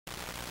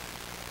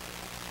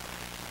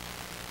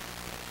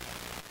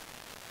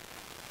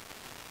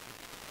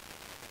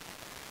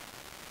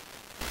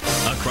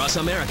across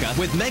America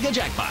with Mega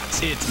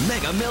Jackpots. It's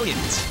Mega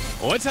Millions.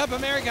 What's up,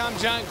 America? I'm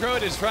John Crow.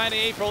 It is Friday,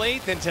 April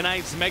 8th, and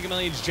tonight's Mega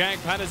Millions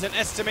jackpot is an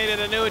estimated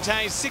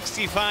annuitized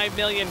 $65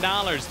 million.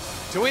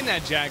 To win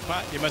that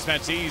jackpot, you must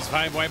match these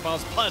 5 white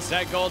balls plus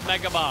that gold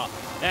Mega Ball.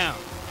 Now,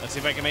 let's see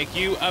if I can make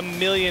you a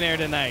millionaire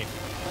tonight.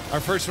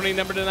 Our first winning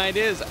number tonight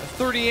is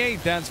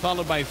 38. That's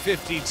followed by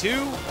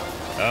 52.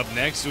 Up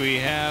next, we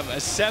have a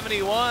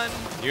 71.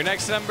 Your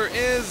next number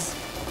is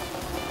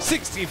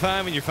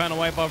 65, and your final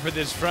white ball for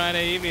this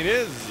Friday evening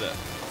is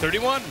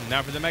 31.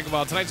 Now for the Mega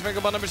Ball. Tonight's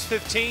Mega Ball number is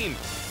 15.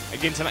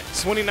 Again,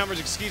 tonight's winning numbers,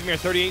 are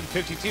 38,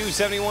 52,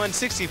 71,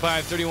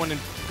 65, 31,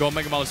 and gold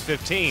Mega Ball is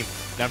 15.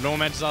 Now, if no one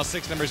matches all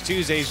 6 numbers,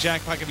 Tuesday's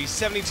jackpot could be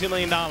 $72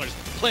 million.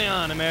 Play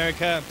on,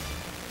 America.